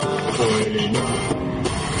On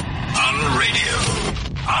radio.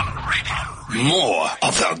 More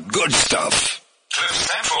of the good stuff.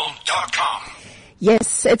 CliffCentral.com.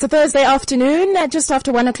 Yes, it's a Thursday afternoon, just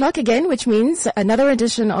after 1 o'clock again, which means another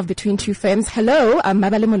edition of Between Two Femmes. Hello, I'm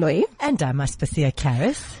Mabale Moloi. And I'm Aspasia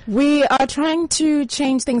Karis. We are trying to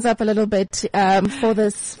change things up a little bit for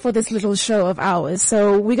this little show of ours.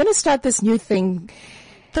 So we're going to start this new thing.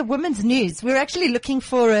 The women's news. We're actually looking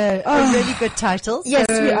for a really good title. Yes,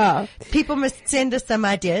 so we are. People must send us some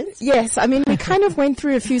ideas. Yes, I mean, we kind of went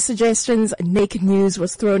through a few suggestions. Naked news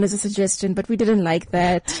was thrown as a suggestion, but we didn't like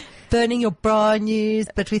that. Burning your bra news,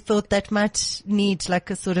 but we thought that might need like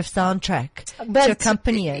a sort of soundtrack to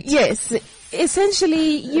accompany it. Yes.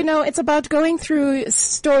 Essentially, you know, it's about going through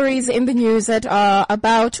stories in the news that are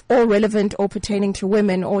about or relevant or pertaining to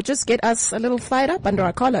women, or just get us a little fired up under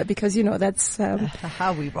our collar, because, you know, that's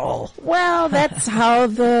how we roll. Well, that's how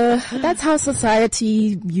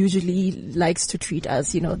society usually likes to treat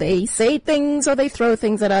us. You know, they say things or they throw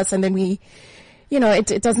things at us, and then we, you know,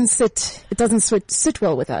 it doesn't sit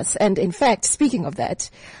well with us. And in fact, speaking of that,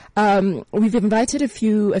 we've invited a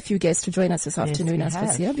few guests to join us this afternoon,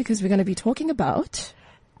 Aspasia, because we're going to be talking about,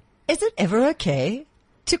 is it ever okay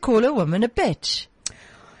to call a woman a bitch?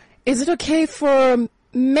 Is it okay for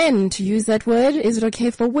men to use that word? Is it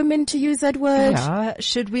okay for women to use that word? Yeah.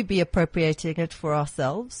 Should we be appropriating it for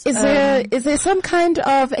ourselves? Is there some kind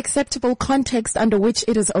of acceptable context under which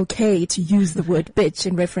it is okay to use the word bitch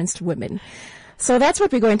in reference to women? So that's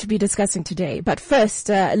what we're going to be discussing today. But first,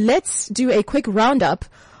 let's do a quick roundup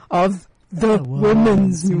of the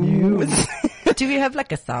women's news. Do we have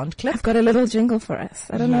like a sound clip? I've got a little jingle for us.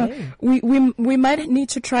 I don't know. We might need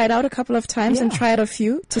to try it out a couple of times and try out a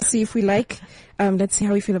few to see if we like. Let's see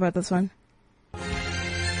how we feel about this one.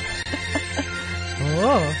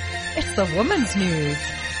 Oh, it's the women's news.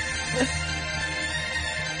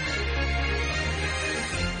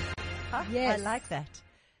 Yes. I like that.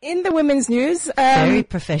 In the women's news. Very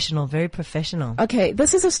professional, very professional. Okay,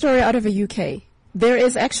 this is a story out of the UK. There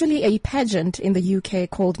is actually a pageant in the UK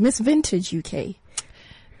called Miss Vintage UK.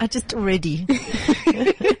 I just already.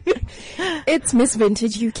 It's Miss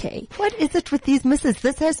Vintage UK. What is it with these misses?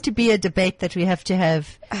 This has to be a debate that we have to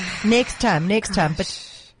have next time.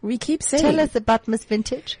 But we keep saying. Tell us about Miss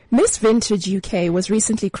Vintage. Miss Vintage UK was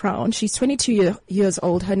recently crowned. She's 22 years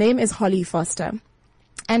old. Her name is Holly Foster.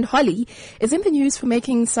 And Holly is in the news for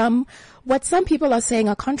making what some people are saying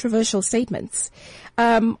are controversial statements.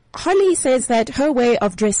 Holly says that her way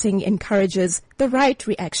of dressing encourages the right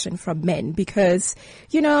reaction from men because,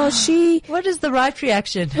 you know, What is the right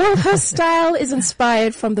reaction? Well, her style is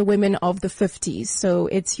inspired from the women of the 50s. So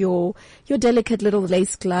it's your delicate little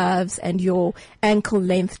lace gloves and your ankle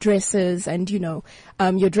length dresses and, you know,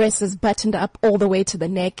 your dresses buttoned up all the way to the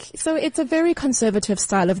neck. So it's a very conservative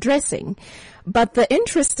style of dressing. But the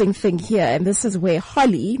interesting thing here, and this is where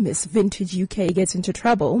Holly, Miss Vintage UK, gets into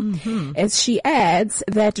trouble, is she adds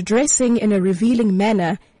that dressing in a revealing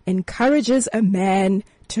manner encourages a man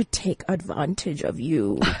to take advantage of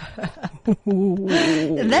you.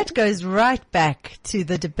 That goes right back to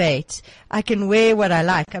the debate. I can wear what I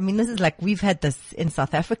like. I mean, this is like, we've had this in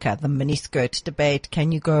South Africa, the miniskirt debate.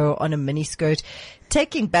 Can you go on a miniskirt?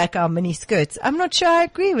 Taking back our miniskirts. I'm not sure I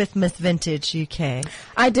agree with Miss Vintage UK.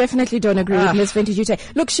 I definitely don't agree with Miss Vintage UK.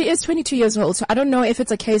 Look, she is 22 years old, so I don't know if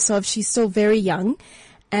it's a case of she's still very young.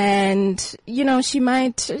 And, you know, she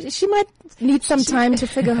might need some time to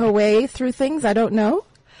figure her way through things. I don't know.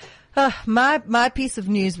 My piece of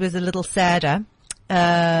news was a little sadder.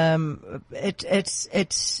 It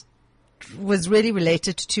was really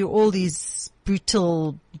related to all these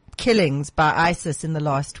brutal killings by ISIS in the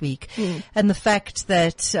last week, and the fact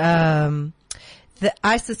that the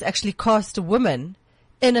ISIS actually cast a woman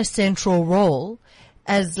in a central role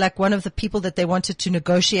as like one of the people that they wanted to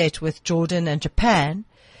negotiate with Jordan and Japan.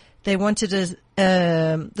 They wanted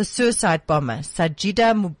the suicide bomber,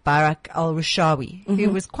 Sajida Mubarak al-Rushawi,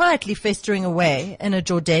 who was quietly festering away in a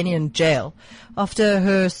Jordanian jail after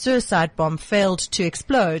her suicide bomb failed to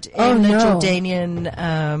explode in a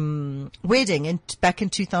Jordanian wedding back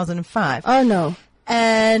in 2005. Oh, no.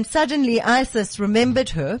 And suddenly ISIS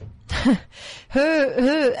remembered her.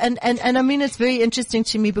 And I mean, it's very interesting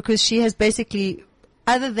to me because she has basically,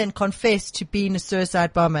 other than confessed to being a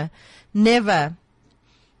suicide bomber, never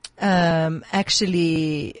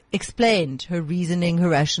actually explained her reasoning, her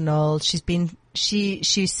rationale.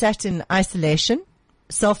 She sat in isolation,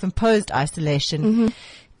 self-imposed isolation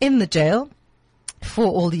in the jail for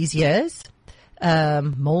all these years.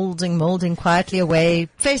 molding quietly away,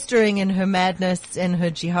 festering in her madness, in her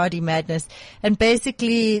jihadi madness. And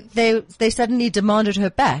basically they suddenly demanded her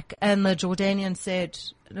back. And the Jordanians said,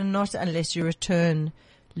 not unless you return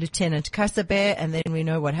Lieutenant Kassaber. And then we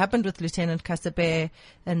know what happened with Lieutenant Kassaber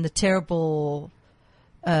and the terrible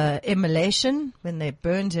immolation when they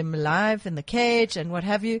burned him alive in the cage and what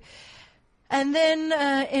have you. And then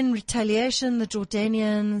in retaliation, the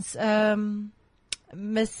Jordanians,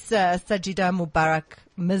 Miss Sajida Mubarak,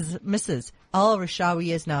 Mrs.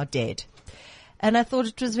 al-Rishawi is now dead. And I thought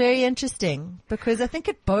it was very interesting because I think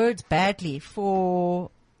it bodes badly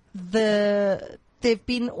for there've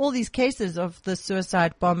been all these cases of the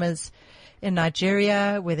suicide bombers in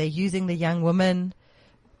Nigeria where they're using the young women,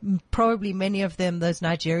 probably many of them those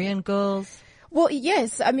Nigerian girls. Well,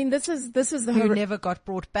 yes. I mean, this is the who never got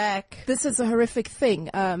brought back. This is a horrific thing,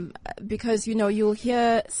 because, you know, you'll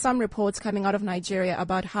hear some reports coming out of Nigeria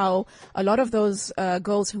about how a lot of those,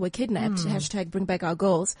 girls who were kidnapped, hashtag bring back our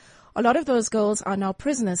girls, a lot of those girls are now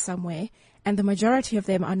prisoners somewhere, and the majority of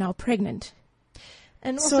them are now pregnant.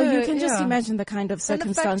 And also, so you can just imagine the kind of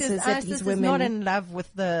circumstances that these women is not in love with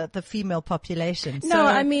the female population. No, so,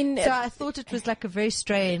 I mean, so I thought it was like a very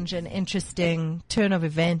strange and interesting turn of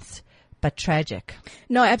events, but tragic.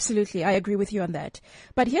 No, absolutely, I agree with you on that.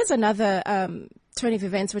 But here's another turn of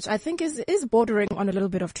events which I think is bordering on a little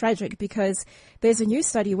bit of tragic, because there's a new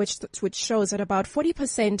study which shows that about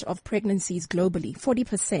 40% of pregnancies globally,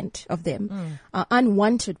 40% of them are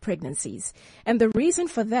unwanted pregnancies. And the reason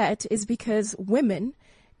for that is because women,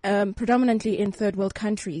 predominantly in third world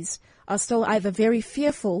countries, are still either very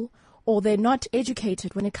fearful or they're not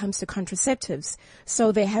educated when it comes to contraceptives.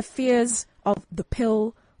 So they have fears of the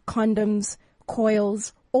pill, condoms,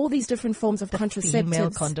 coils, all these different forms of contraceptives. Female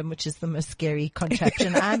condom, which is the most scary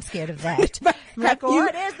contraption. I'm scared of that. I'm like,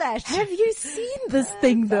 what is that? Have you seen this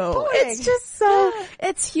thing though? It's just so,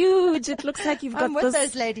 it's huge. It looks like you've got I'm with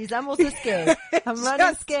those ladies. I'm also scared. I'm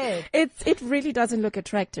running scared. It really doesn't look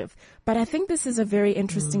attractive. But I think this is a very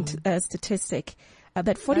interesting statistic.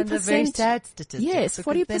 That 40%. And a very sad statistic. Yes,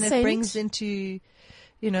 40%. Then it brings into,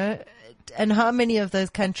 you know, and how many of those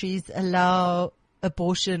countries allow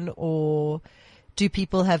abortion, or do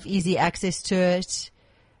people have easy access to it?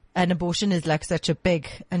 And abortion is like such a big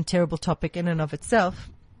and terrible topic in and of itself.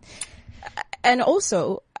 And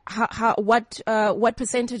also, what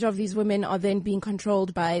percentage of these women are then being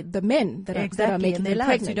controlled by the men that are making them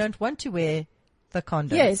pregnant? You don't want to wear the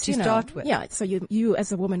condom to start with. Yeah, so you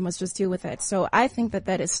as a woman must just deal with that. So I think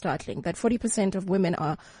that is startling, that 40% of women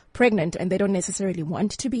are pregnant and they don't necessarily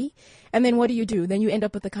want to be. And then what do? Then you end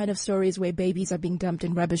up with the kind of stories where babies are being dumped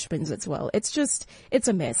in rubbish bins as well. It's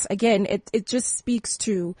a mess. Again, it just speaks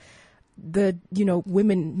to the, you know,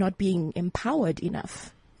 women not being empowered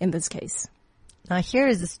enough in this case. Now here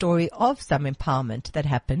is a story of some empowerment that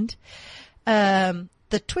happened.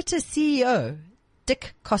 The Twitter CEO,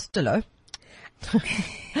 Dick Costolo,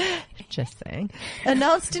 just saying,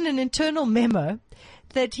 announced in an internal memo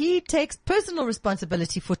that he takes personal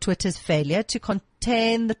responsibility for Twitter's failure to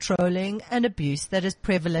contain the trolling and abuse that is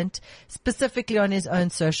prevalent specifically on his own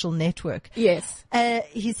social network. Yes.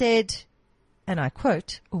 He said, and I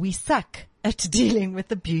quote, "We suck at dealing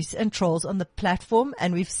with abuse and trolls on the platform,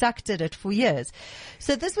 and we've sucked at it for years."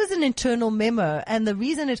 So this was an internal memo, and the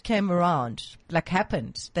reason it came around,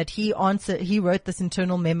 that he wrote this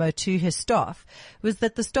internal memo to his staff, was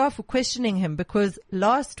that the staff were questioning him because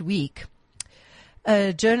last week,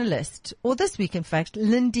 a journalist, or this week in fact,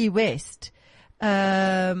 Lindy West,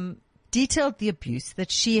 detailed the abuse that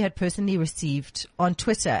she had personally received on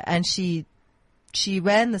Twitter, and she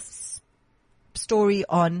ran this story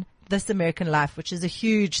on This American Life, which is a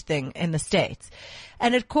huge thing in the States.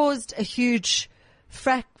 And it caused a huge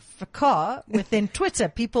fracas within Twitter.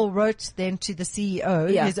 People wrote then to the CEO,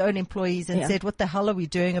 his own employees, and said, what the hell are we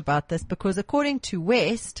doing about this? Because according to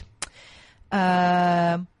West,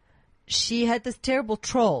 she had this terrible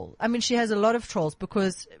troll. I mean, she has a lot of trolls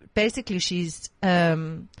because basically she's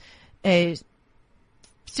a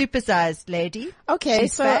supersized lady. Okay,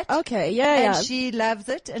 she's fat, yeah. And she loves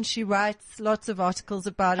it, and she writes lots of articles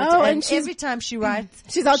about it. Oh, and every time she writes,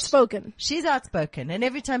 she's outspoken. She's outspoken, and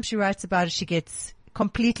every time she writes about it, she gets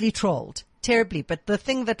completely trolled terribly. But the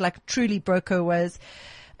thing that like truly broke her was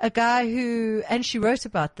a guy who, and she wrote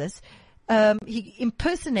about this. He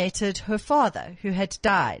impersonated her father, who had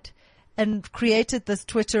died, and created this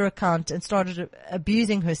Twitter account and started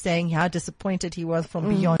abusing her, saying how disappointed he was from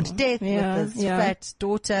beyond death with his fat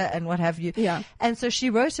daughter and what have you. Yeah. And so she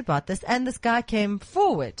wrote about this, and this guy came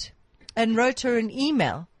forward and wrote her an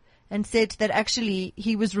email and said that actually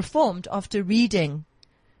he was reformed after reading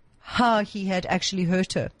how he had actually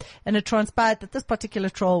hurt her. And it transpired that this particular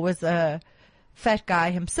troll was a fat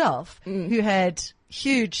guy himself who had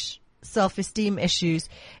huge self-esteem issues.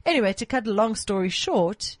 Anyway, to cut a long story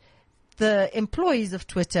short, the employees of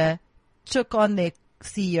Twitter took on their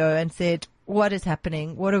CEO and said, what is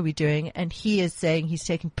happening? What are we doing? And he is saying he's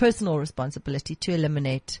taking personal responsibility to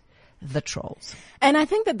eliminate the trolls. And I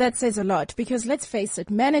think that says a lot because let's face it,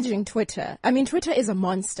 managing Twitter, I mean, Twitter is a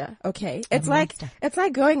monster, okay? It's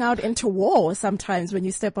like going out into war sometimes when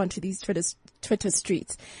you step onto these Twitter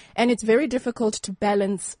streets. And it's very difficult to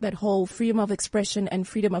balance that whole freedom of expression and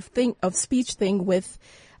freedom of speech thing with,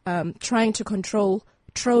 trying to control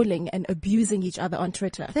trolling and abusing each other on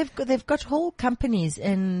Twitter. They've got whole companies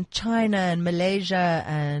in China and Malaysia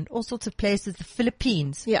and all sorts of places, the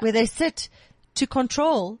Philippines, where they sit to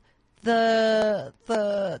control the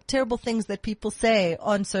terrible things that people say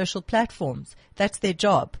on social platforms. That's their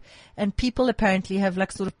job. And people apparently have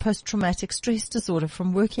like sort of post-traumatic stress disorder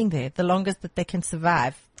from working there. The longest that they can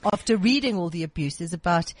survive after reading all the abuse is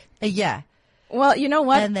about a year. Well, you know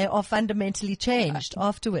what? And they are fundamentally changed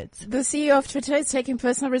afterwards. The CEO of Twitter is taking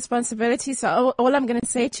personal responsibility. So all I'm going to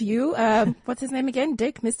say to you, what's his name again?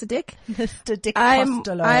 Dick? Mr. Dick? Mr. Dick I'm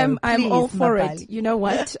Please, all for it. You know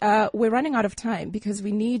what? We're running out of time because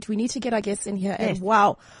we need to get our guests in here. Yes. And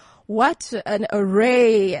wow, what an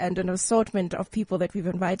array and an assortment of people that we've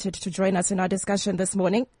invited to join us in our discussion this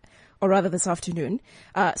morning. Or rather this afternoon.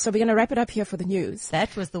 So we're going to wrap it up here for the news.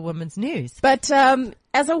 That was the woman's news. But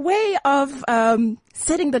as a way of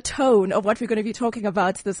setting the tone of what we're going to be talking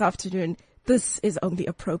about this afternoon, this is only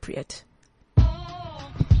appropriate.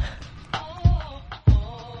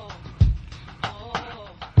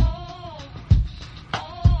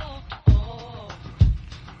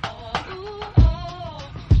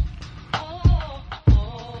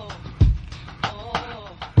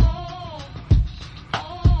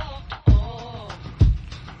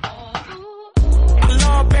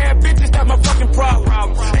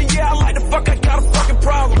 Problem. And yeah, I like the fuck, I got a fucking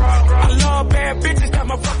problem. I love bad bitches, that's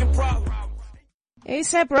my fucking problem.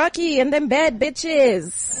 A$AP Rocky and them bad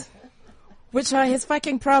bitches, which are his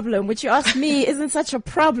fucking problem, which you ask me isn't such a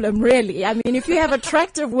problem really. I mean, if you have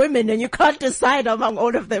attractive women and you can't decide among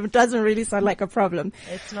all of them, it doesn't really sound like a problem.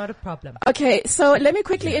 It's not a problem. Okay, so let me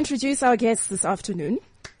quickly introduce our guests this afternoon.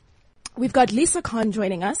 We've got Lisa Khan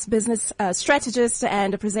joining us, business strategist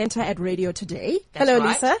and a presenter at Radio Today. That's Hello, right.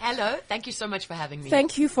 Lisa. Hello. Thank you so much for having me.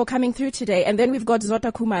 Thank you for coming through today. And then we've got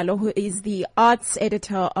Zodwa Khumalo, who is the arts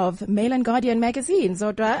editor of Mail and Guardian magazine.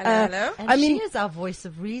 Zodwa, Hello. And she is our voice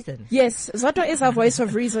of reason. Yes, Zodwa is our voice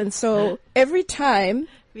of reason. So every time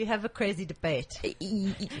we have a crazy debate.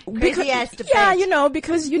 Crazy ass debate. Yeah, you know,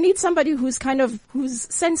 because you need somebody who's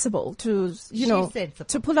sensible to,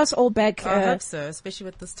 to pull us all back. I hope so, especially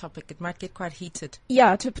with this topic. It might get quite heated.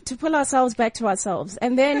 Yeah, to pull ourselves back to ourselves.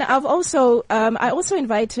 And then I also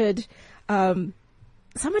invited,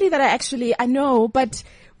 somebody that I know, but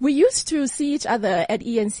we used to see each other at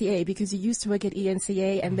ENCA because you used to work at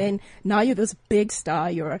ENCA, and then now you're this big star.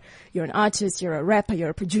 You're an artist, you're a rapper, you're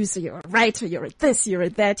a producer, you're a writer, you're a this, you're a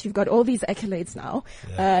that. You've got all these accolades now.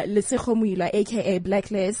 Lesego Moila, aka Black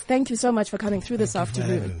Les, thank you so much for coming through this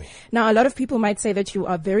afternoon. Now, a lot of people might say that you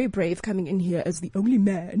are very brave coming in here as the only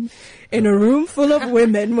man in a room full of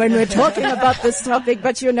women when we're talking about this topic.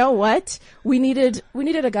 But you know what? We needed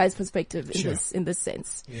a guy's perspective in this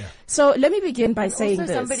sense. Yeah. So let me begin by saying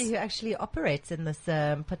also this. Somebody who actually operates in this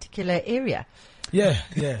particular area. Yeah.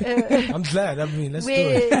 I'm glad. I mean, let's do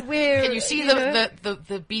it. Can you see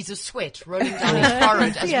the beads of sweat rolling down his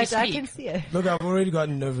forehead as we speak? I can see it. Look, I've already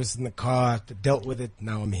gotten nervous in the car, dealt with it,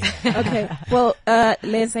 now I'm here. Okay. Well,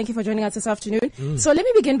 Les, thank you for joining us this afternoon. So let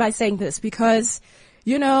me begin by saying this because,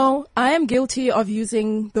 I am guilty of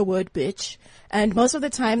using the word bitch. And most of the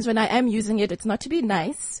times when I am using it, it's not to be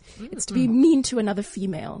nice. It's to be mean to another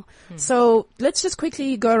female. So let's just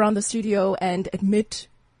quickly go around the studio and admit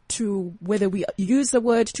to whether we use the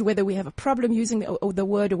word, to whether we have a problem using the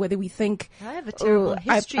word, or whether we think... I have a terrible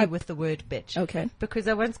history with the word bitch. Okay. Because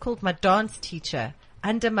I once called my dance teacher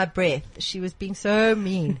under my breath. She was being so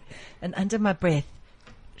mean. And under my breath,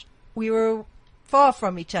 we were far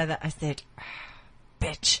from each other. I said,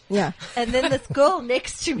 bitch. Yeah. And then this girl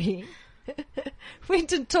next to me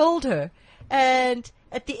went and told her. And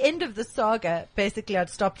at the end of the saga, basically I'd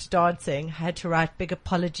stopped dancing, had to write big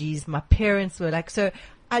apologies. My parents were like, so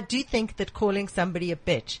I do think that calling somebody a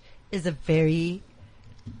bitch is a very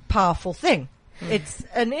powerful thing. It's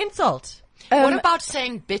an insult. What about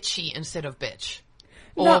saying bitchy instead of bitch?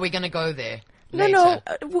 Or are we going to go there later?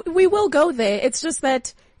 No, we will go there. It's just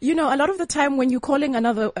that, you know, a lot of the time when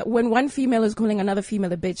when one female is calling another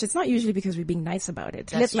female a bitch, it's not usually because we're being nice about it.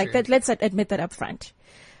 That's true. Let's admit that up front.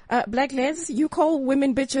 Black Les, you call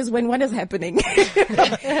women bitches when what is happening?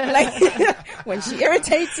 Like, when she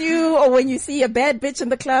irritates you or when you see a bad bitch in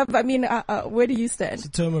the club. I mean, where do you stand? It's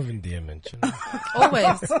a term of endearment. You know?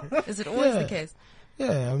 Always. Is it always the case?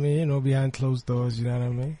 Yeah, I mean, you know, behind closed doors, you know what I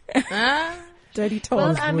mean? Dirty toes.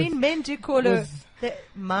 Well, I mean, men do call her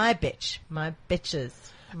my bitch, my bitches,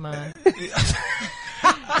 my.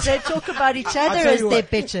 They talk about each other as their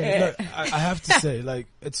bitches. Look, I have to say, like,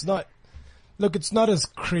 it's not as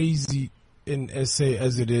crazy in SA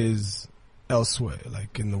as it is elsewhere,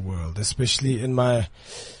 like in the world, especially in my,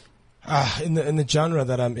 in the genre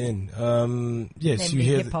that I'm in. Yes, Namely you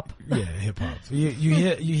hear hip-hop. hip hop. You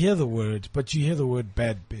hear the word, but you hear the word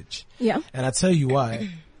bad bitch. Yeah. And I tell you why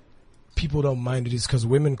people don't mind it is because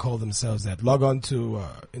women call themselves that. Log on to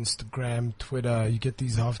Instagram, Twitter. You get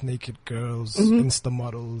these half-naked girls, Insta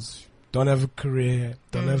models, don't have a career,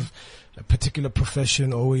 don't have a particular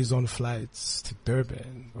profession, always on flights to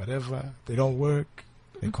Durban, whatever. They don't work.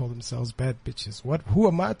 They call themselves bad bitches. Who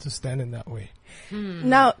am I to stand in that way?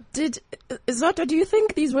 Now, Zoto, do you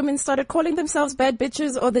think these women started calling themselves bad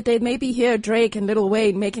bitches, or that they maybe hear Drake and Lil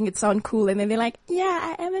Wayne making it sound cool, and then they're like,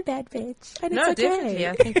 yeah, I am a bad bitch, and No, it's okay. definitely.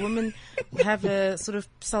 I think women have a sort of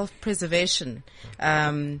self-preservation.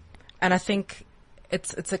 And I think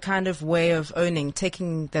it's a kind of way of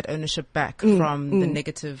taking that ownership back from the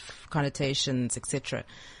negative connotations, etc.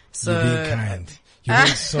 So, You're being kind. You're being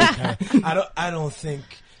so kind. I don't think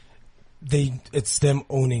it's them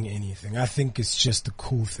owning anything. I think it's just a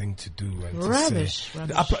cool thing to do and Rubbish, to say.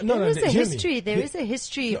 rubbish. There is a hear me. history. There is a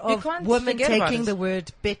history of can't women forget about taking it. the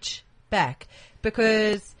word bitch back,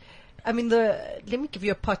 because, I mean, let me give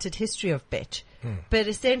you a potted history of bitch. But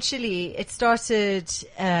essentially, it started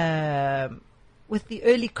with the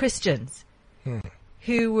early Christians,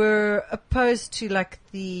 who were opposed to like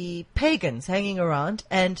the pagans hanging around,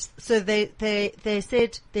 and so they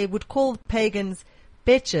said they would call pagans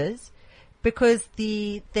bitches because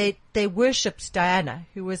they worshipped Diana,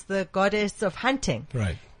 who was the goddess of hunting,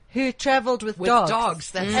 Right. who traveled with dogs,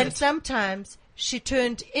 that's and it. sometimes she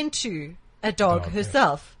turned into a dog Dog,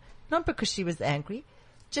 herself, not because she was angry,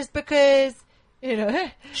 just because, you know,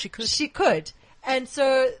 She could. She could. And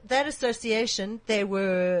so that association, they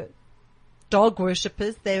were dog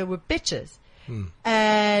worshippers, they were bitches.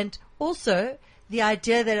 And also the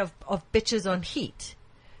idea that of bitches on heat.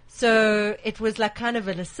 So it was like kind of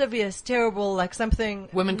a lascivious, terrible, like something.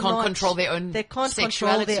 Women can't control their own They can't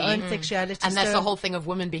sexuality. control their own sexuality. And that's so- the whole thing of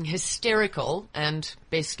women being hysterical and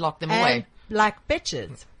best lock them and away. like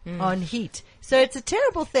bitches on heat. So it's a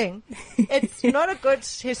terrible thing. It's not a good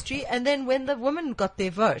history. And then when the women got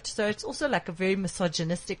their vote, so it's also like a very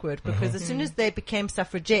misogynistic word, because as soon as they became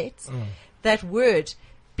suffragettes, that word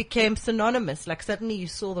became synonymous. Like suddenly you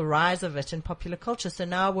saw the rise of it in popular culture. So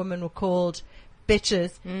now women were called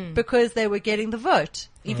bitches because they were getting the vote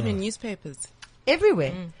even in newspapers.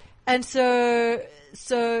 everywhere. And so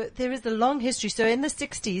there is a long history. So in the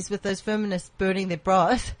 60s, with those feminists burning their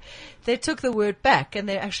bras, they took the word back and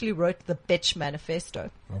they actually wrote the Bitch Manifesto.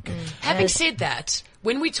 Okay. Having said that,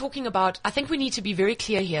 when we're talking about, I think we need to be very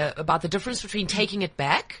clear here about the difference between taking it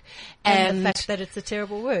back And the fact that it's a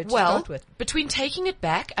terrible word to well, start with. between taking it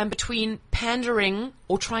back and between pandering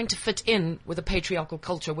or trying to fit in with a patriarchal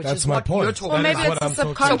culture, which That's is my what point. you're talking Or maybe That is about. it's what a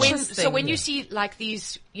I'm talking about. subconscious So thing. when you see like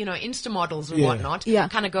these, Insta models and Yeah. whatnot, Yeah.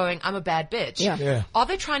 kind of going, I'm a bad bitch. Yeah. Yeah. Are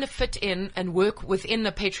they trying to fit in and work within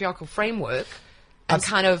the patriarchal framework and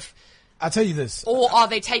kind of, I'll tell you this. or are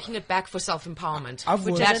they taking it back for self-empowerment? I've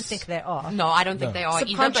Which worked- I don't think they are. No, I don't think they are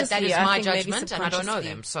either, but that is Subconsciously, I my think maybe judgment and I don't know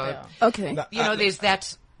them. subconsciously, So, Okay. there's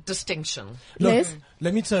that distinction. Look, Yes.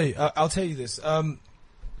 let me tell you. I'll tell you this.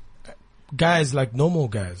 Guys, like normal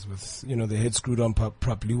guys with, their head screwed on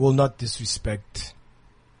properly, will not disrespect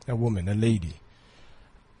a woman, a lady.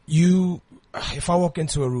 If I walk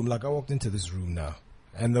into a room, like I walked into this room now,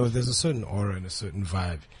 and there's a certain aura and a certain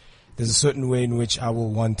vibe. There's a certain way in which I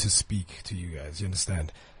will want to speak to you guys. You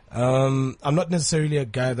understand? I'm not necessarily a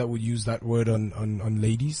guy that would use that word on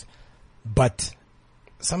ladies, but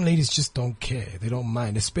some ladies just don't care. They don't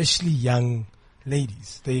mind, especially young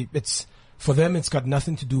ladies. For them, it's got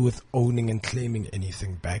nothing to do with owning and claiming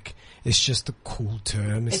anything back. It's just a cool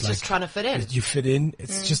term. It's just trying to fit in. You fit in.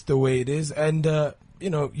 It's just the way it is. And,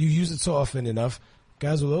 you use it so often enough,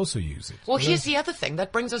 guys will also use it. Well, you know? here's the other thing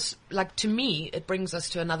that brings us, to me, it brings us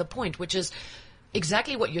to another point, which is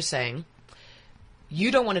exactly what you're saying. You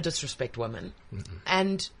don't want to disrespect women,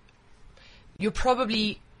 and you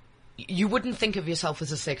wouldn't think of yourself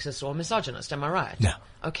as a sexist or a misogynist, am I right? No.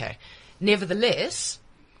 Okay. Nevertheless,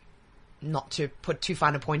 not to put too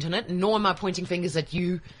fine a point on it, nor am I pointing fingers at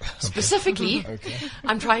you specifically.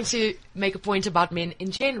 I'm trying to make a point about men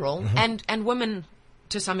in general and women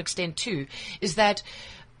to some extent too, is that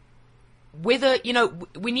whether,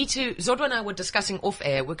 we need to, Zodwa and I were discussing off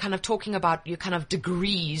air, we're kind of talking about your kind of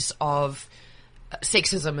degrees of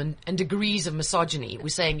sexism and degrees of misogyny. We're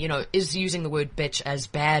saying, is using the word bitch as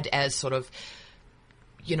bad as sort of,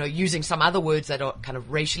 using some other words that are kind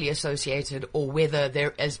of racially associated, or whether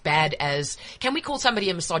they're as bad as, can we call somebody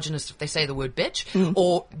a misogynist if they say the word bitch?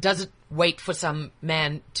 Or does it wait for some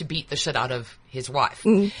man to beat the shit out of his wife?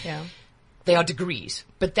 Yeah. They are degrees,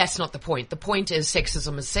 but that's not the point. The point is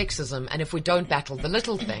sexism, and if we don't battle the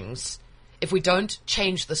little things, if we don't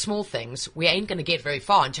change the small things, we ain't going to get very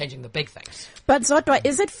far in changing the big things. But Zodwa,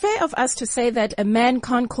 is it fair of us to say that a man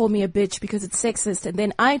can't call me a bitch because it's sexist, and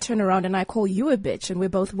then I turn around and I call you a bitch and we're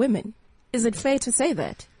both women? Is it fair to say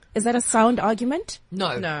that? Is that a sound argument?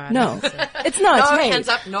 No. No. It's not. No, hey. hands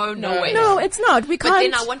up. No way. No, it's not. We can't. But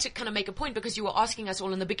then I want to kind of make a point, because you were asking us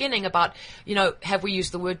all in the beginning about, have we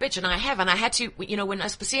used the word bitch? And I have. And I had to, when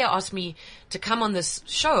Aspasia asked me to come on this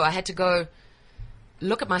show, I had to go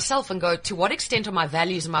look at myself and go, to what extent are my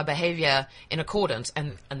values and my behavior in accordance?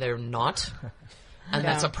 And they're not. And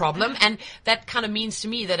that's a problem. And that kind of means to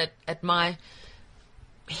me that at my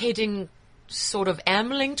heading sort of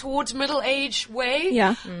ambling towards middle age way,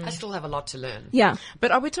 I still have a lot to learn. Yeah.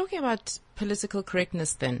 But are we talking about political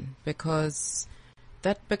correctness then? Because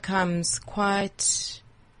that becomes quite,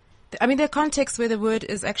 there are contexts where the word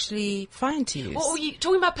is actually fine to use. Well, are you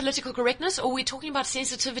talking about political correctness, or are we talking about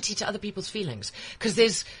sensitivity to other people's feelings? Because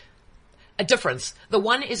there's a difference. The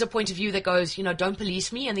one is a point of view that goes, don't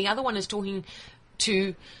police me, and the other one is talking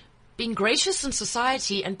to being gracious in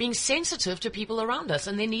society and being sensitive to people around us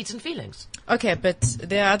and their needs and feelings. Okay, but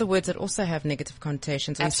there are other words that also have negative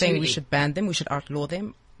connotations. Are you saying we should ban them? We should outlaw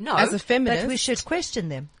them? No. As a feminist. But we should question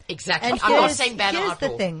them. Exactly. And I'm not saying ban or here's outlaw.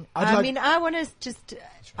 the thing. I want to just,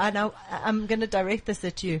 I know, I'm going to direct this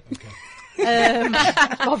at you.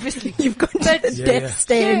 Obviously. You've got death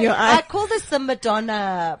stare in your eye. I call this the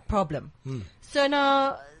Madonna problem. So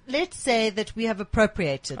now, let's say that we have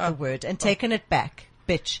appropriated the word and taken it back,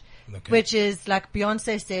 bitch. Okay. Which is like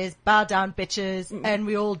Beyonce says, bow down bitches, and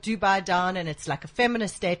we all do bow down, and it's like a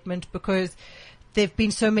feminist statement because there've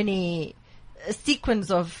been so many sequence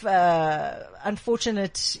of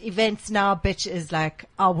unfortunate events. Now bitch is like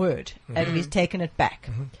our word, and we've taken it back.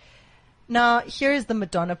 Now here is the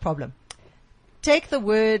Madonna problem. Take the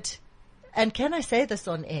word, and can I say this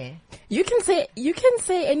on air? You can say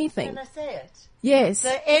anything. Can I say it? Yes.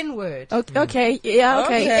 The N-word. Okay. Yeah.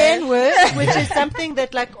 Okay. The N-word, which is something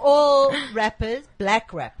that like all rappers,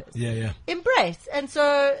 black rappers, embrace. And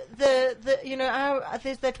so there's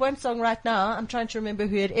that one song right now. I'm trying to remember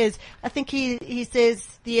who it is. I think he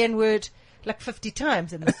says the N-word like 50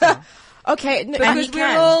 times in the song. Okay. And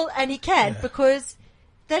he can because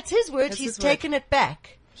that's his word. He's taken it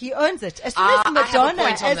back. He owns it. As soon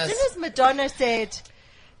as Madonna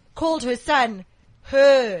called her son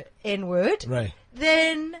her N-word, right,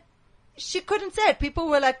 then she couldn't say it. People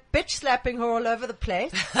were like bitch slapping her all over the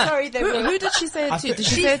place. Sorry, who did she say it to? Did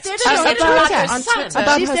she say it on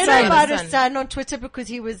Twitter? She said it about her son son on Twitter because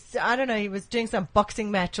he was doing some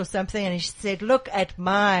boxing match or something, and he said, "Look at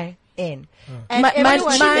my N." And my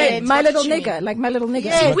little nigger, like my little nigger.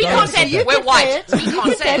 Yeah, we can't say it. We're white. We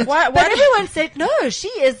can't say it. But everyone said, no, she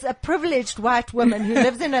is a privileged white woman who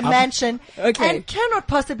lives in a mansion and cannot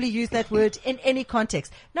possibly use that word in any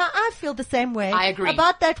context. Now, I feel the same way I agree.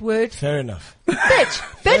 about that word. Fair enough. Bitch.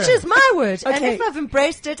 Bitch is my word. Okay. And if I've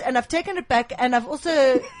embraced it and I've taken it back and I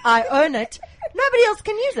own it, nobody else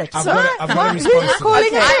can use it. I've got a response who's calling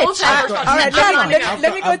it bitch? All right,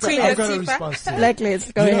 let me go to you. I've got a response to Black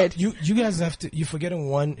Liz, go ahead. You guys you're forgetting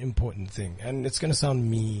one important thing, and it's going to sound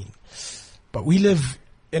mean, but we live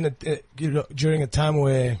in during a time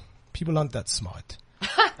where people aren't that smart.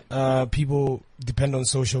 People depend on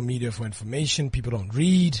social media for information. People don't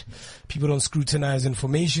read. People don't scrutinize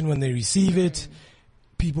information when they receive it.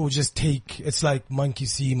 People just it's like monkey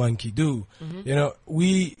see, monkey do.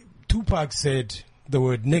 Tupac said the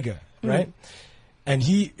word nigger, right? And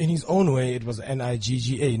he, in his own way, it was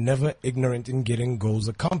N-I-G-G-A, never ignorant in getting goals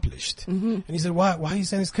accomplished. And he said, why are you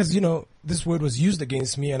saying this? Because, this word was used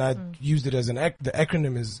against me and I used it as the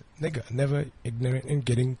acronym is nigger, never ignorant in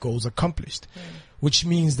getting goals accomplished. Which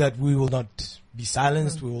means that we will not be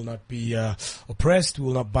silenced, we will not be oppressed, we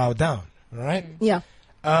will not bow down, right? Yeah.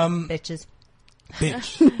 Bitches.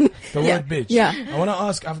 Bitch. The word bitch. Yeah. I want to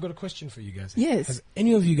ask, I've got a question for you guys. Yes. Has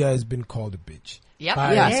any of you guys been called a bitch? Yep.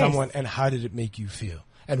 By someone, and how did it make you feel?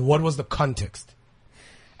 And what was the context?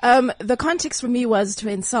 The context for me was to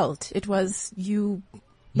insult. It was you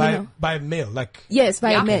know. By male, like. Yes,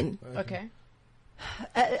 by Yeah. men. Okay.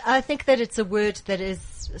 I think that it's a word that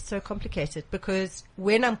is so complicated because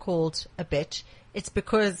when I'm called a bitch, it's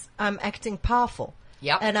because I'm acting powerful.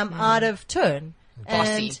 Yep. And I'm out of turn.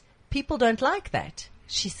 Bossy. And people don't like that.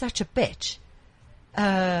 She's such a bitch.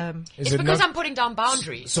 Is It's it because not- I'm putting down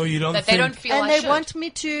boundaries. So you don't that they think- don't feel And I they should. want me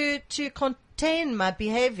to contain my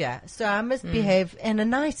behavior. So I must behave in a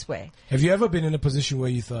nice way. Have you ever been in a position where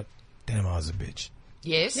you thought, damn, I was a bitch?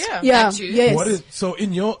 Yes. Yeah. Yeah. That too. Yes. What is, so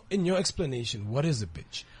in your explanation, what is a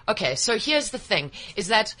bitch? Okay, so here's the thing, is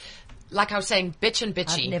that, like I was saying, bitch and I've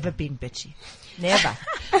bitchy. never been bitchy. Never.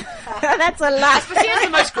 That's a lie. Sophia's the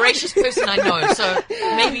most gracious person I know, so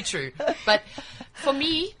it may be true. But for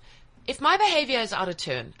me, if my behavior is out of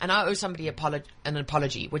turn and I owe somebody an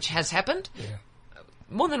apology, which has happened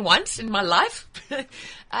more than once in my life,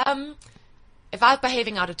 if I'm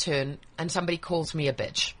behaving out of turn and somebody calls me a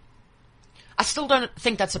bitch, I still don't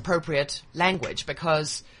think that's appropriate language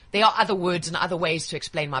because there are other words and other ways to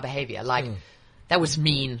explain my behavior. Like, that was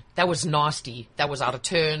mean, that was nasty, that was out of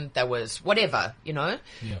turn, that was whatever, you know?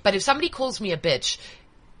 Yeah. But if somebody calls me a bitch,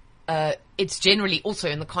 it's generally also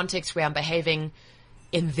in the context where I'm behaving,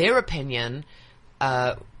 in their opinion,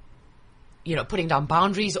 putting down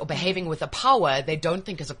boundaries or behaving with a power they don't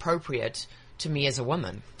think is appropriate to me as a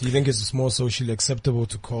woman. Do you think it's more socially acceptable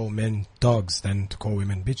to call men dogs than to call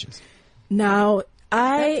women bitches? Now,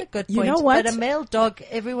 That's a good point. you know what? But a male dog,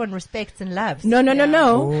 everyone respects and loves. No,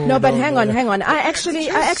 Oh, but no, hang on. I actually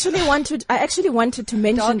wanted to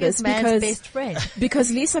mention Dog this is man's because best friend.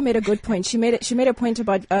 because Lisa made a good point. She made a point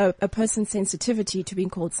about a person's sensitivity to being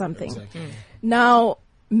called something. Now,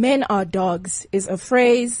 men are dogs is a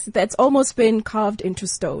phrase that's almost been carved into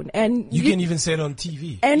stone, and You can even say it on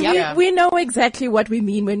TV. and Yeah. we know exactly what we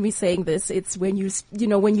mean when we're saying this. It's when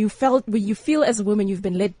when you feel as a woman you've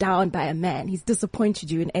been let down by a man. He's disappointed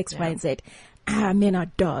you in X, Y, and Z. Men are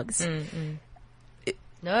dogs.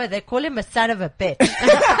 No, they call him a son of a bitch.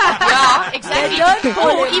 Yeah, exactly. don't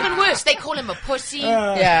call Or him- even worse, they call him a pussy.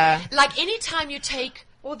 Yeah. Like anytime you take,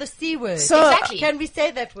 Or the C word. So- Exactly. Can we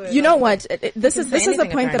say that word? You know what? This is say the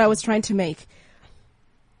anything, point that I was trying to make.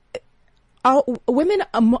 Are women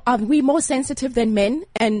are we more sensitive than men?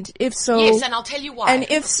 And if so, yes, and I'll tell you why. and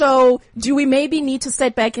if so, do we maybe need to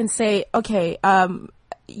step back and say, okay,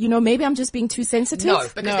 maybe I'm just being too sensitive? No,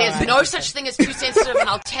 because there's no such thing as too sensitive, and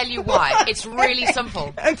I'll tell you why. It's really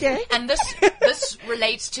simple. Okay. And this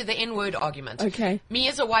relates to the N-word argument. Okay. Me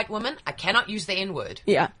as a white woman, I cannot use the N-word.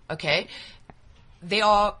 Yeah. Okay. There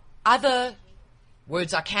are other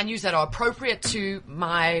words I can use that are appropriate to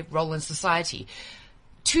my role in society.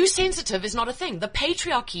 Too sensitive is not a thing. The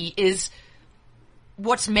patriarchy is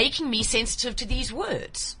what's making me sensitive to these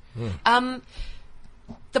words.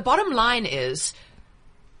 The bottom line is,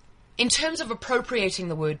 in terms of appropriating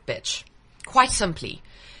the word bitch, quite simply,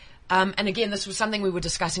 and again, this was something we were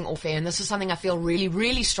discussing off air, and this is something I feel really,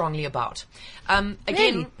 really strongly about.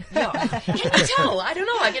 Again, yeah, can you tell? I don't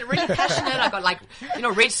know. I get really passionate. I got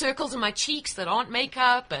red circles in my cheeks that aren't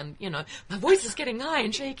makeup, and my voice is getting high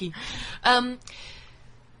and shaky.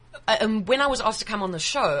 When I was asked to come on the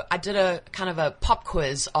show, I did a kind of a pop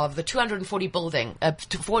quiz of the 240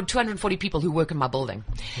 people who work in my building,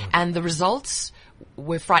 and the results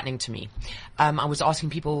were frightening to me. I was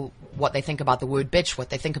asking people what they think about the word bitch, what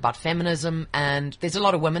they think about feminism, and there's a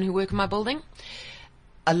lot of women who work in my building.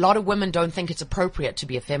 A lot of women don't think it's appropriate to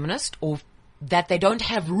be a feminist, or that they don't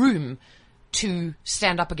have room to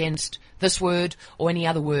stand up against this word or any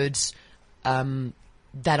other words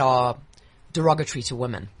that are derogatory to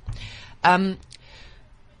women. There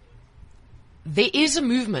is a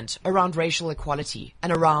movement around racial equality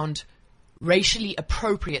and around racially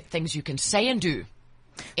appropriate things you can say and do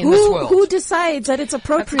in this world. Who decides that it's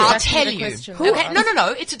appropriate? I'll Exactly tell the you. question. Okay, no.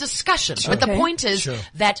 It's a discussion. But the Okay. point is Sure.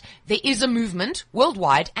 that there is a movement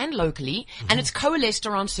worldwide and locally, and it's coalesced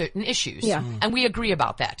around certain issues. Yeah. And we agree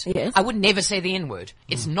about that. Yes. I would never say the N-word.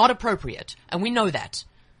 It's not appropriate. And we know that.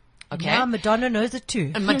 Okay? Now Madonna knows it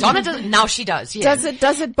too. And Madonna does, now she does, yeah.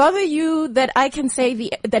 Does it bother you that I can say No,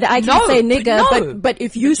 say nigger, no. but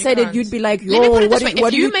if you said it, can't. you'd be like, yo, Let me put it this what way. do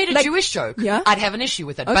If you you made a like, Jewish joke, Yeah? I'd have an issue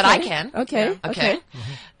with it. But I can. Okay. Okay.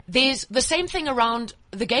 There's the same thing around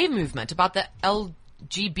the gay movement, about the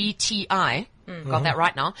LGBTI, got that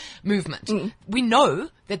right now, movement. We know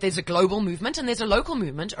that there's a global movement and there's a local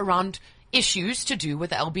movement around issues to do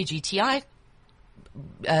with the LGBTI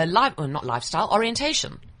not lifestyle,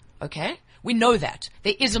 orientation. Okay? We know that.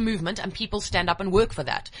 There is a movement and people stand up and work for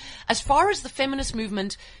that. As far as the feminist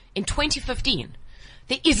movement in 2015,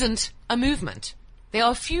 there isn't a movement. There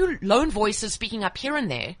are a few lone voices speaking up here and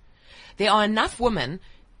there. There are enough women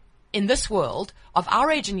in this world of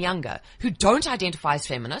our age and younger who don't identify as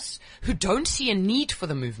feminists, who don't see a need for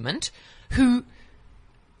the movement, who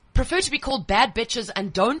prefer to be called bad bitches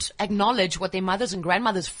and don't acknowledge what their mothers and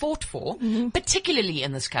grandmothers fought for, particularly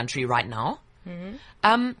in this country right now.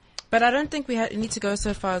 But I don't think we need to go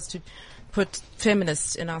so far as to put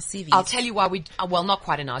feminists in our CVs. I'll tell you why well, not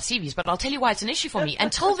quite in our CVs, but I'll tell you why it's an issue for me.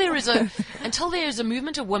 Until there is a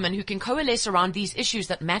movement of women who can coalesce around these issues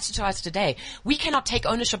that matter to us today, we cannot take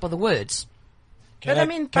ownership of the words. But I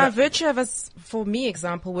mean, by virtue of us, for me,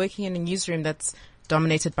 example, working in a newsroom that's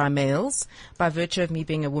dominated by males, by virtue of me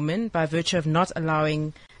being a woman, by virtue of not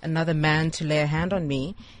allowing another man to lay a hand on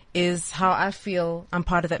me, is how I feel I'm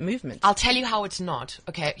part of that movement. I'll tell you how it's not.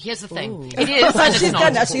 Okay, here's the thing. It is,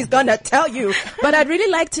 and it's She's gonna tell you. But I'd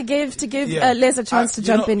really like to give Les a chance to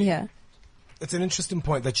jump in here. It's an interesting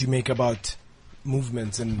point that you make about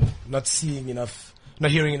movements and not hearing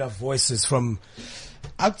enough voices from,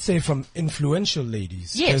 I'd say, from influential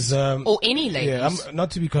ladies. Yes, or any ladies. Yeah,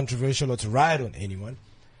 not to be controversial or to ride on anyone.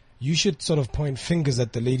 You should sort of point fingers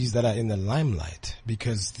at the ladies that are in the limelight,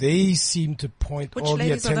 because they seem to point Which all the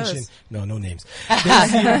ladies are attention. those? No names.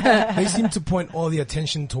 They seem to point all the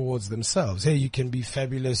attention towards themselves. Hey, you can be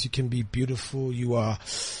fabulous. You can be beautiful. You are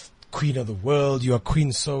queen of the world. You are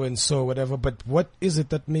queen so and so, whatever. But what is it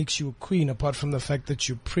that makes you a queen apart from the fact that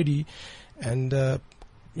you're pretty and,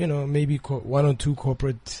 maybe one or two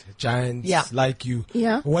corporate giants like you?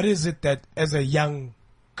 Yeah. What is it that as a young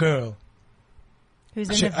girl, who's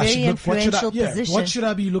in a very influential position? What should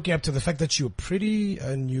I be looking up to? The fact that you're pretty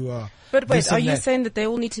and you are. But wait, this are and you that. saying that they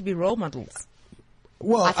all need to be role models?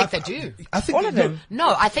 Well, I think they do. I think All of them.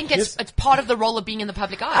 No, I think it's part of the role of being in the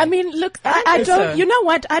public eye. I mean, look, I think don't, so. you know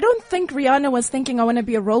what? I don't think Rihanna was thinking I want to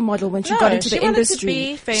be a role model when she No, got into she the wanted to industry.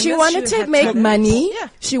 be famous, She wanted she to had make talent. money. Yeah.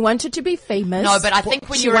 She wanted to be famous. no, but I think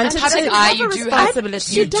when She you're in the wanted public to eye, have a you do have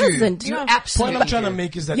responsibility. You She doesn't. do. You No. point absolutely I'm trying to do.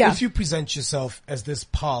 make is that Yeah. if you present yourself as this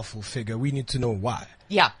powerful figure, we need to know why.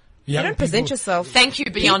 Yeah. Young You don't present people- yourself. Thank you,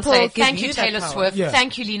 People Beyonce. give Thank you, you that Taylor power. Swift. Yeah.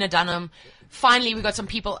 Thank you, Lena Dunham. Finally, we got some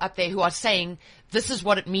people up there who are saying this is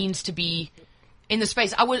what it means to be in the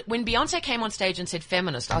space. When Beyonce came on stage and said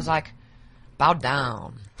feminist, I was like, bow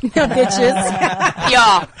down. bitches.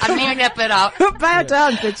 Yeah, I'm leaving that bit out. Bow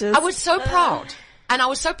down, bitches. I was so proud. And I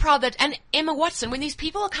was so proud that, and Emma Watson, when these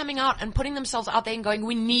people are coming out and putting themselves out there and going,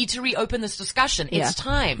 we need to reopen this discussion. It's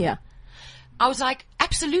time. Yeah. I was like,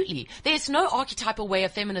 absolutely. There's no archetypal way a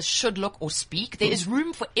feminist should look or speak. There is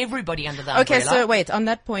room for everybody under the Okay, umbrella. so wait, on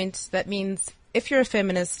that point, that means if you're a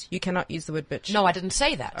feminist, you cannot use the word bitch. No, I didn't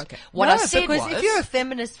say that. Okay. What No, I said because was, if you're a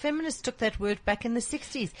feminist, feminists took that word back in the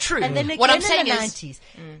 60s. True. And then again What I'm in saying the is- 90s.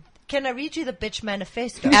 Can I read you the bitch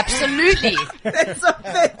manifesto? absolutely. It's a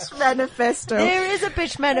bitch manifesto. There is a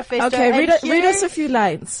bitch manifesto. Okay, and read here us a few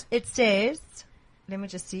lines. It says, let me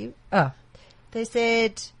just see. Oh, they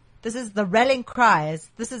said, this is the rallying cries.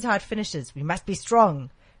 This is how it finishes. We must be strong.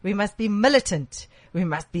 We must be militant. We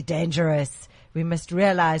must be dangerous. We must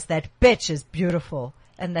realize that bitch is beautiful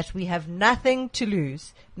and that we have nothing to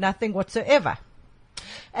lose, nothing whatsoever.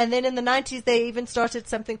 And then in the 90s, they even started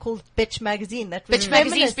something called Bitch Magazine. That was Bitch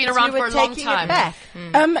Magazine's feminist, been as around we were for a long taking time. It back.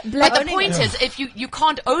 Black But the Owning point it. is, if you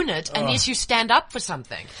can't own it unless you stand up for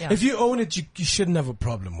something. If you own it, you shouldn't have a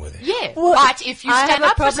problem with it. Yeah. Well, but if you I stand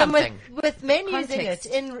have up a for problem something. with men using Context.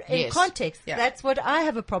 it in Yes. context. Yeah. That's what I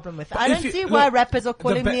have a problem with. I If don't you- see look, why rappers are the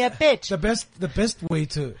calling me a bitch. The best way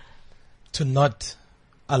to not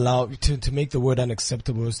allow to make the word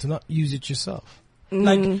unacceptable is to not use it yourself.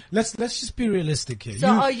 Like let's just be realistic here. So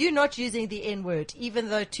are you not using the N word, even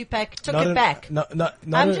though Tupac took Not it a- back? not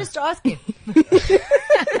I'm a- just asking.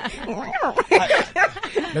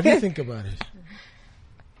 Let me think about it.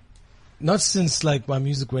 Not since like my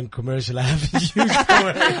music went commercial, I haven't used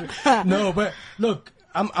the word. No, but look,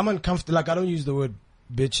 I'm uncomfortable. Like I don't use the word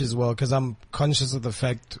bitch as well because I'm conscious of the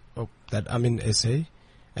fact that I'm in SA,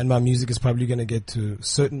 and my music is probably gonna get to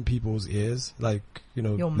certain people's ears, like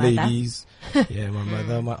Your mother? ladies, yeah, my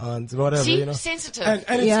mother, my aunt, whatever. See? You know, Sensitive. and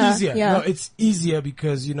it's Yeah, easier. yeah. No, it's easier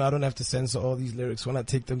because I don't have to censor all these lyrics when I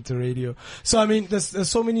take them to radio. So I mean, there's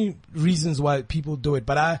so many reasons why people do it,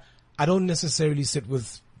 but I don't necessarily sit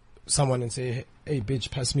with someone and say, hey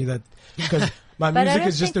bitch, pass me that, because my But I music don't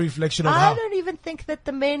is just a think- reflection of I how. don't even think that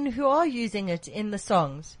the men who are using it in the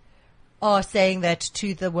songs are saying that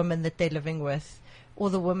to the woman that they're living with or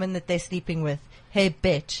the woman that they're sleeping with. Hey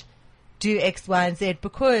bitch, do X, Y, and Z,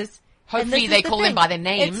 because and Hopefully this they is the call them thing. by their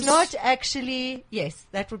names. It's not actually, yes,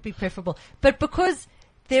 that would be preferable. But because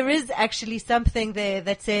there is actually something there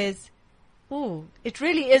that says, oh, it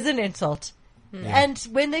really is an insult Yeah. And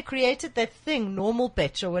when they created that thing, Normal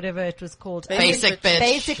Bitch or whatever it was called. Basic Bitch.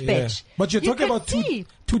 Basic Yeah. Bitch. But you're You talking could about see.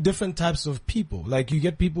 two different types of people. Like you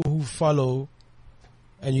get people who follow,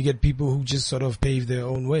 and you get people who just sort of pave their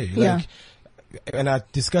own way. Yeah. Like, and I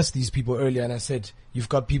discussed these people earlier, and I said you've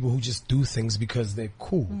got people who just do things because they're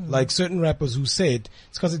cool. Like certain rappers who say it's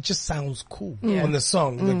because it just sounds cool on the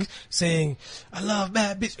song. Like saying "I love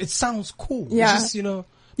bad bitch," it sounds cool. Yeah. It's just, you know.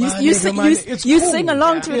 You, my you, nigga, sing, my you, nigga. It's you cool. sing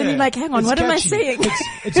along to it and Yeah. you're like, hang on, It's what am I catchy. saying?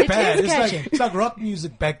 It's bad. is It's catchy. like rock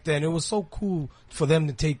music back then. It was so cool for them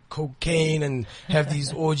to take cocaine and have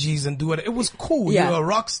these orgies and do it. It was cool. Yeah. You're a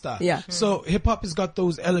rock star. Yeah. So hip hop has got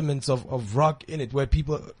those elements of rock in it where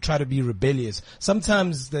people try to be rebellious.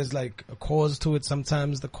 Sometimes there's like a cause to it.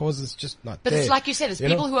 Sometimes the cause is just not But there. it's like you said, it's You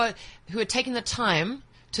people know? who are taking the time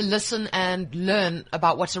to listen and learn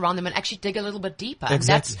about what's around them and actually dig a little bit deeper. And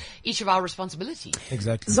Exactly. that's each of our responsibility.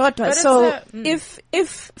 Exactly. Zodwa, But it's so a-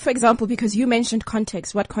 if, for example, because you mentioned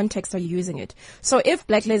context, what context are you using it? So if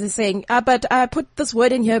Black Laser is saying, but I put this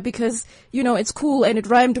word in here because, you know, it's cool and it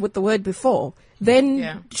rhymed with the word before, then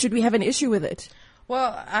Yeah. should we have an issue with it?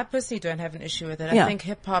 Well, I personally don't have an issue with it. Yeah. I think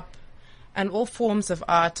hip hop and all forms of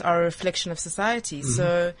art are a reflection of society.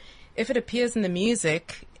 So if it appears in the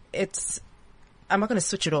music, I'm not going to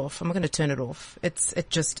switch it off. I'm not going to turn it off. It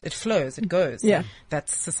flows. It goes. Yeah.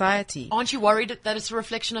 That's society. Aren't you worried that it's a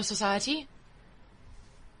reflection of society?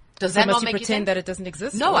 Does So that must not you make you pretend think? that it doesn't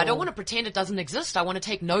exist? No, I Or- don't want to pretend it doesn't exist. I want to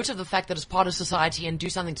take note of the fact that it's part of society and do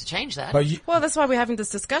something to change that. But you, Well, that's why we're having this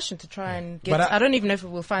discussion to try and get. But I don't even know if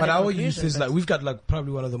we'll find. But a our conclusion, youth is but- like, we've got like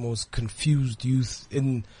probably one of the most confused youth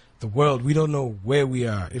in the world. We don't know where we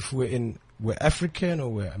are. If we're African or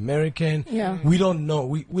we're American. Yeah. We don't know.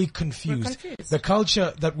 We're confused. We're confused. The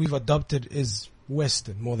culture that we've adopted is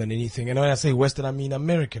Western more than anything. And when I say Western, I mean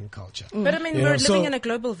American culture. But I mean, You we're know, living so- in a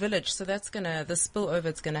global village, so the spillover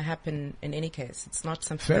is gonna happen in any case. It's not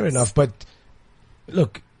something. Fair that's- enough. But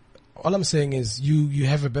look, all I'm saying is you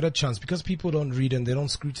have a better chance because people don't read and they don't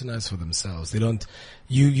scrutinize for themselves. They don't,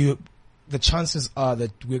 the chances are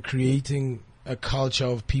that we're creating a culture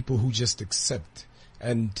of people who just accept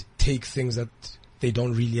and take things that they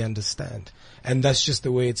don't really understand. And that's just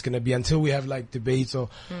the way it's going to be until we have like debates or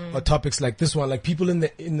topics like this one, like people in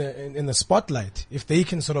the spotlight, if they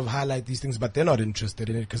can sort of highlight these things, but they're not interested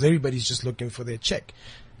in it because everybody's just looking for their check.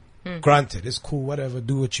 Granted, it's cool, whatever,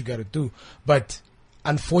 do what you got to do. But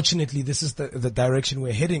unfortunately, this is the direction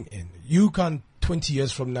we're heading in. You can't 20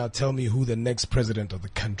 years from now tell me who the next president of the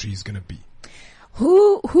country is going to be.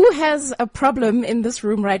 Who has a problem in this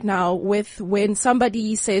room right now with when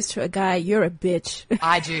somebody says to a guy, "You're a bitch"?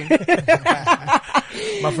 I do.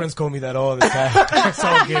 My friends call me that all the time. It's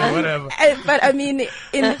all good, whatever. But I mean,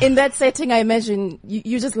 in that setting, I imagine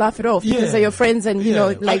you just laugh it off because Yeah. they're your friends, and you know,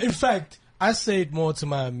 Yeah. like In fact, I say it more to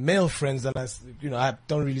my male friends than I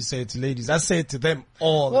don't really say it to ladies. I say it to them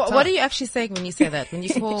all the time. What are you actually saying when you say that? When you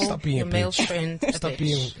call Stop being your a male bitch. friend a Stop bitch?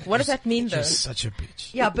 being- What does that mean, though? You're such a bitch.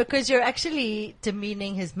 Yeah, because you're actually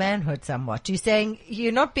demeaning his manhood somewhat. You're saying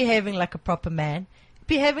you're not behaving like a proper man,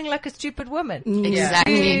 behaving like a stupid woman.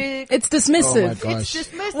 Exactly. it's Oh my dismissive. gosh. It's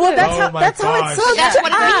dismissive. Well, that's Oh how my that's how it gosh. sounds That's to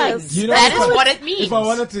what it us. means. You know, That if is I- what it means. If I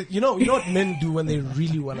wanted to, you know what men do when they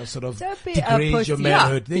really want to sort of Don't be a degrade your pussy.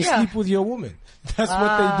 manhood? They Yeah. sleep with your woman. That's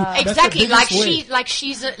what they do. That's the Exactly, biggest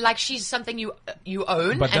way. like she's something you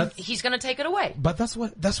own, But and that's- he's going to take it away. But that's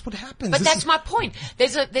what happens. But This that's is- my point.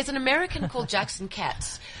 There's an American called Jackson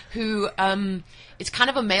Katz who is kind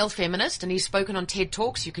of a male feminist, and he's spoken on TED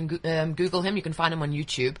Talks. You can Google him. You can find him on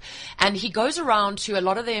YouTube, and he goes around to a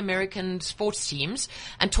lot of the American sports teams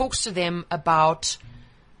and talks to them about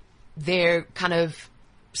their kind of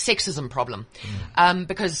sexism problem,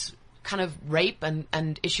 because kind of rape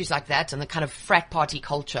and issues like that and the kind of frat party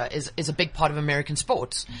culture is a big part of American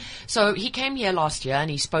sports. So he came here last year and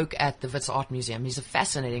he spoke at the Wits Art Museum. He's a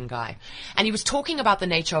fascinating guy. And he was talking about the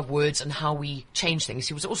nature of words and how we change things.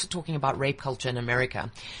 He was also talking about rape culture in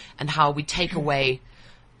America and how we take away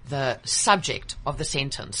the subject of the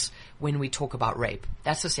sentence when we talk about rape.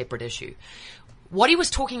 That's a separate issue. What he was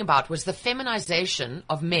talking about was the feminization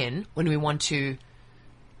of men when we want to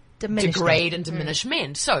Diminish degrade and diminish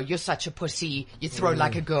men. So you're such a pussy, you throw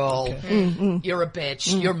like a girl, you're a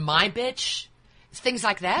bitch, you're my bitch, things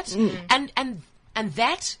like that. And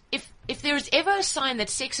that, if there is ever a sign that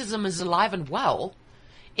sexism is alive and well,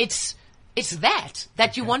 it's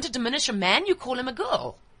that you want to diminish a man, you call him a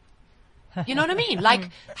girl. You know what I mean? Like,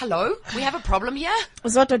 hello, we have a problem here.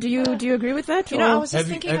 Zota, do you agree with that? You know, I Or- was just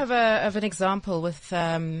Have you- thinking of an example with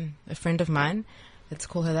a friend of mine. Let's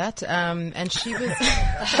call her that. And she was.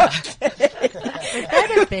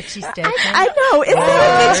 that a bitchy statement? I know. Is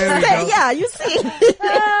that a bitch say? Yeah, you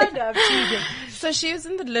see. No, I'm teasing. So she was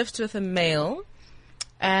in the lift with a male,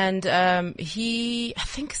 and I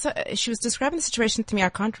think so, she was describing the situation to me. I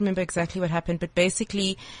can't remember exactly what happened, but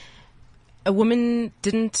basically, a woman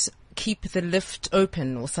didn't keep the lift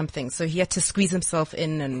open or something, so he had to squeeze himself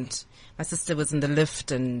in, and my sister was in the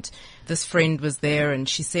lift, and this friend was there, and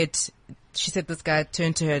she said this guy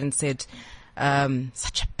turned to her and said,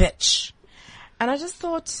 such a bitch. And I just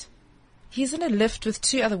thought, he's in a lift with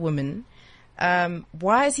two other women.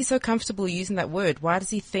 Why is he so comfortable using that word? Why does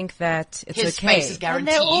he think that it's His okay? space is And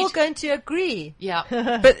guaranteed. they're all going to agree. Yeah.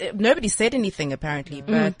 But nobody said anything apparently.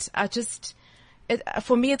 But I just,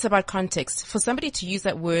 for me, it's about context. For somebody to use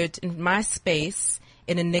that word in my space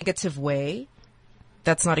in a negative way,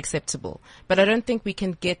 that's not acceptable. But I don't think we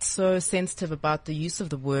can get so sensitive about the use of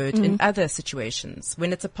the word in other situations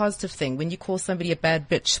when it's a positive thing. When you call somebody a bad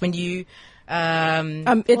bitch, when you,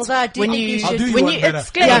 It's, Although I do when think you you I'll should, do you when one you better.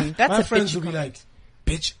 exclaim, that's My a friends bitchy will be comment.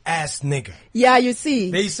 like, bitch ass nigga. yeah, you see.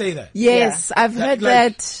 They say that. Yes, I've heard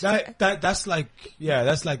Like, that. that's like, yeah,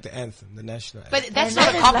 that's like the anthem, the national anthem. But that's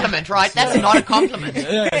not a compliment, right? That's not a compliment.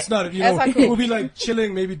 Yeah, it's not, you know, we'll be like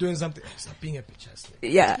chilling, maybe doing something. Hey, stop being a bitch ass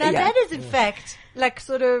nigga. Yeah, now yeah. that is in fact like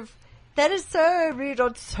sort of, that is so rude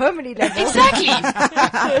on so many levels. Exactly.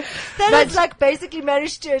 That is like basically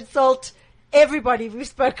managed to insult everybody we've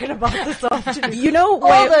spoken about this afternoon. You know, all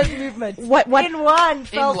where- those movements what- in one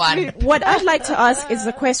fell one. swoop. What I'd like to ask is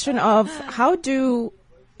the question of how do,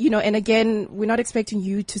 you know, and again, we're not expecting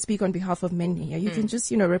you to speak on behalf of men here. You can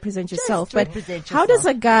just, you know, represent yourself. But represent how does a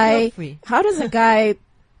yourself. guy, Feel free. how does a guy,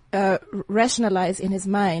 rationalize in his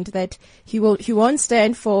mind that he won't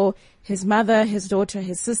stand for his mother, his daughter,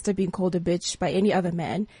 his sister being called a bitch by any other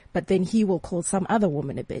man, but then he will call some other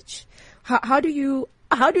woman a bitch? How do you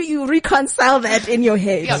reconcile that in your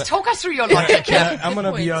head? Yeah, talk us through your logic. Yeah, I'm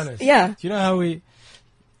gonna be honest. Yeah. Do you know how we,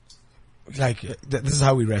 like, this is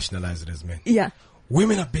how we rationalize it as men. Yeah.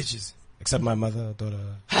 Women are bitches. Except my mother, daughter.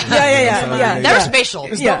 Yeah. They're special.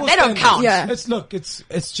 It's Yeah. double They don't standards. count. Yeah.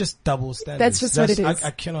 It's just double standards. That's just what it is.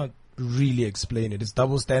 I cannot really explain it. It's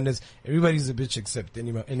double standards. Everybody's a bitch except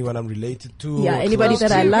anyone I'm related to. Yeah, or anybody close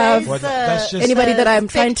that I to. love. What- that's just Anybody that I'm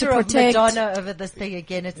trying to spectre of protect. Madonna over this thing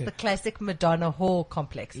again. It's the classic Madonna whore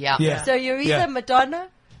complex. Yeah. Yeah. So you're either Yeah. Madonna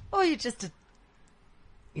or you're just a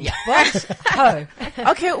Yeah. what? Ho.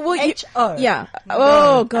 Okay, well, H-O. yeah.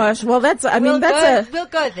 Oh gosh. Well, that's. I mean, We'll go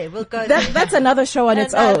there. We'll go there. that's another show on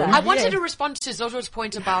its own. I wanted Yeah. to respond to Zoto's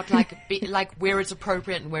point about like where it's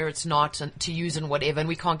appropriate and where it's not, and to use and whatever, and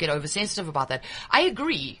we can't get oversensitive about that. I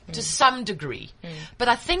agree to some degree, but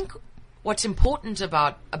I think what's important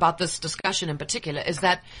about this discussion in particular is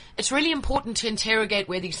that it's really important to interrogate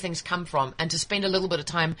where these things come from and to spend a little bit of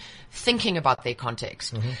time thinking about their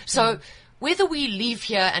context. So whether we leave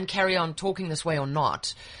here and carry on talking this way or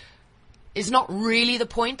not is not really the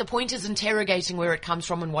point. The point is interrogating where it comes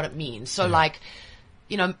from and what it means. So like,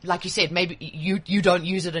 you know, like you said, maybe you don't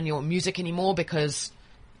use it in your music anymore because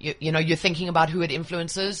you know, you're thinking about who it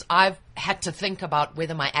influences. I've had to think about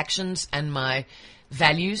whether my actions and my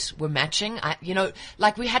values were matching.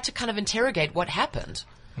 Like we had to kind of interrogate what happened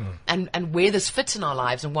and where this fits in our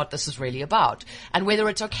lives and what this is really about, and whether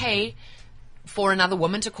it's okay for another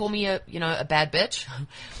woman to call me a bad bitch,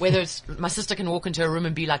 whether it's my sister can walk into a room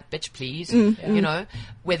and be like, bitch, please, you know,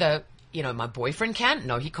 whether, you know, my boyfriend can.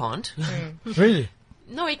 No, he can't. Really?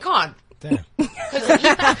 No, he can't. Damn.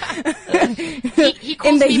 He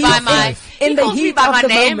calls the me heat by of- my in he the calls me heat by of my the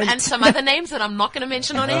name moment. and some other names that I'm not going to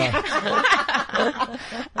mention on air.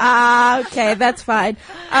 Okay, that's fine.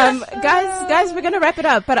 Guys, we're gonna wrap it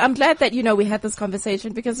up. But I'm glad that we had this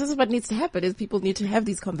conversation, because this is what needs to happen: is people need to have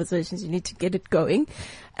these conversations. You need to get it going,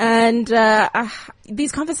 and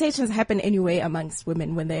these conversations happen anyway amongst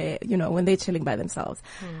women when they're chilling by themselves.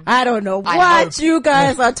 I don't know I what hope. you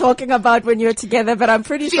guys are talking about when you're together, but I'm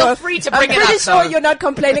pretty Feel sure free to bring I'm it pretty up, sure though. you're not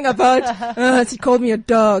complaining about. She called me a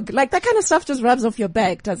dog. Like that kind of stuff just rubs off your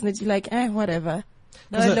back, doesn't it? You're like, whatever.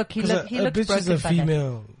 No, look, he a looks bitch broken is a by that.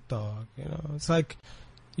 female dog. You know, it's like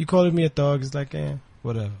you calling me a dog. It's like,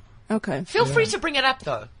 whatever. Okay. Feel free to bring it up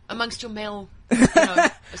though amongst your male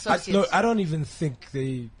associates. Look, I don't even think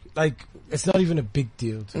they like. It's not even a big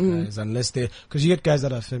deal to guys unless because you get guys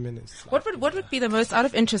that are feminists. What would be the most, out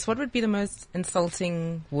of interest, what would be the most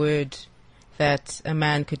insulting word that a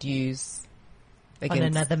man could use against On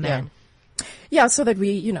another man. Yeah, so that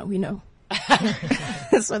we know.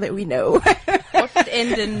 So that we know. What would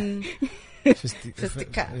end in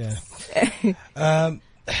Fisticuffs. Yeah.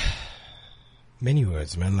 Many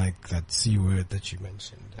words, man. Like that C word that you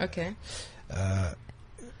mentioned. okay?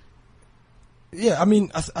 Yeah, I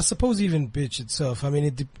mean, I suppose even bitch itself. I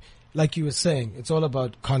mean, like you were saying, it's all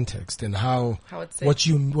about context and how it's said.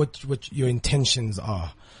 what your intentions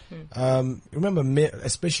are. Remember,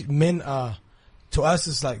 especially men are. To us,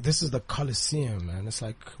 it's like, this is the Colosseum, man. It's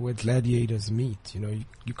like where gladiators meet. You know,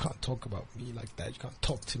 you can't talk about me like that. You can't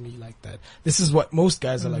talk to me like that. This is what most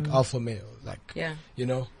guys are like, alpha male. Like, you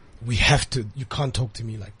know, you can't talk to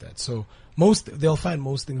me like that. So they'll find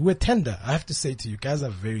most things. We're tender. I have to say to you, guys are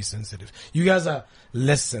very sensitive. You guys are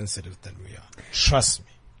less sensitive than we are. Trust me.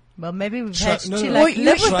 Well, maybe we've had to no, live with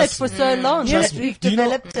it trust for me. so long Trust that me. we've Do you know-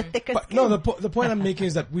 developed a thicker But skin. no, the point I'm making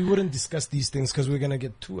is that we wouldn't discuss these things because we're gonna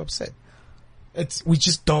get too upset. We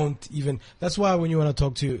just don't even. That's why when you want to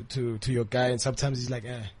talk to your guy, and sometimes he's like,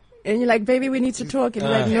 eh. And you're like, baby, we need to talk. And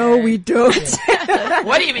you're like, no, we don't.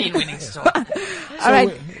 What do you mean we need to talk? All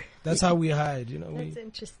right. That's how we hide, you know. That's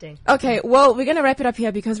interesting. Okay, well, we're going to wrap it up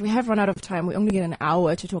here because we have run out of time. We only get an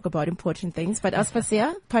hour to talk about important things. But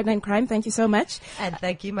Aspasia, partner in crime, thank you so much. And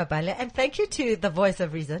thank you, Mabale. And thank you to the voice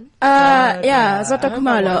of reason. Zoto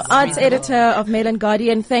Kumalo, arts editor of Mail and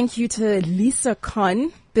Guardian. Thank you to Lisa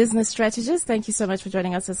Khan, business strategist. Thank you so much for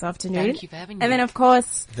joining us this afternoon. Thank you for having me. And then, of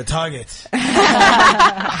course, The target.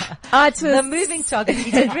 artist. The moving target.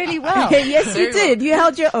 You did really well. Yes, you did. You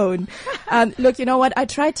held your own. Look, you know what? I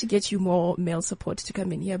tried to get you more male support to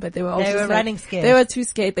come in here, but they were also were running scared. They were too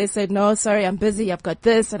scared. They said, no, sorry, I'm busy. I've got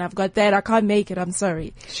this and I've got that. I can't make it. I'm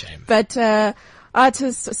sorry. Shame. But,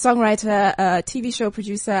 artist, songwriter, TV show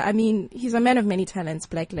producer. I mean, he's a man of many talents,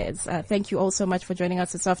 Black Les. Thank you all so much for joining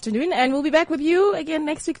us this afternoon. And we'll be back with you again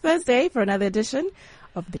next week, Thursday, for another edition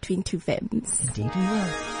of Between Two Femmes. Indeed we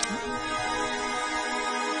will.